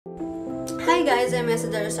Hi guys, I'm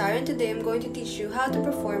Ayeza E, Rosario, and today I'm going to teach you how to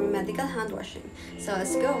perform medical hand washing. So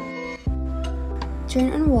let's go!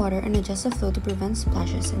 Turn on water and adjust the flow to prevent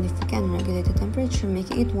splashes, and if you can, regulate the temperature,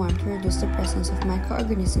 making it warm to reduce the presence of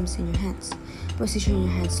microorganisms in your hands. Position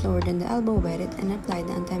your hands lower than the elbow, wet it, and apply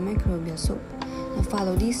the antimicrobial soap. Now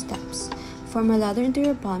follow these steps. Form a lather into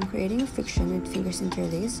your palm, creating a friction with fingers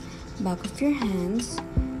interlaced, back of your hands,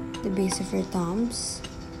 the base of your thumbs,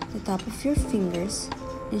 the top of your fingers,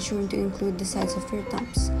 ensuring to include the sides of your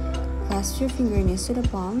thumbs. Clasp your fingernails to the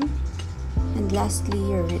palm, and lastly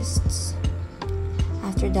your wrists.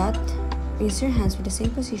 After that, place your hands with the same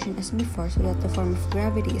position as before so that the form of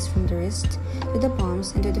gravity is from the wrist to the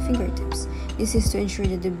palms and to the fingertips. This is to ensure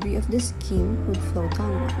the debris of the skin would flow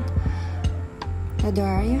downward. Now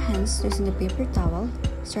dry your hands using the paper towel,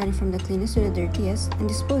 starting from the cleanest to the dirtiest, and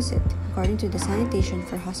dispose it according to the sanitation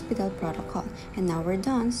for hospital protocol. And now we're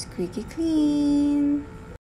done, squeaky clean!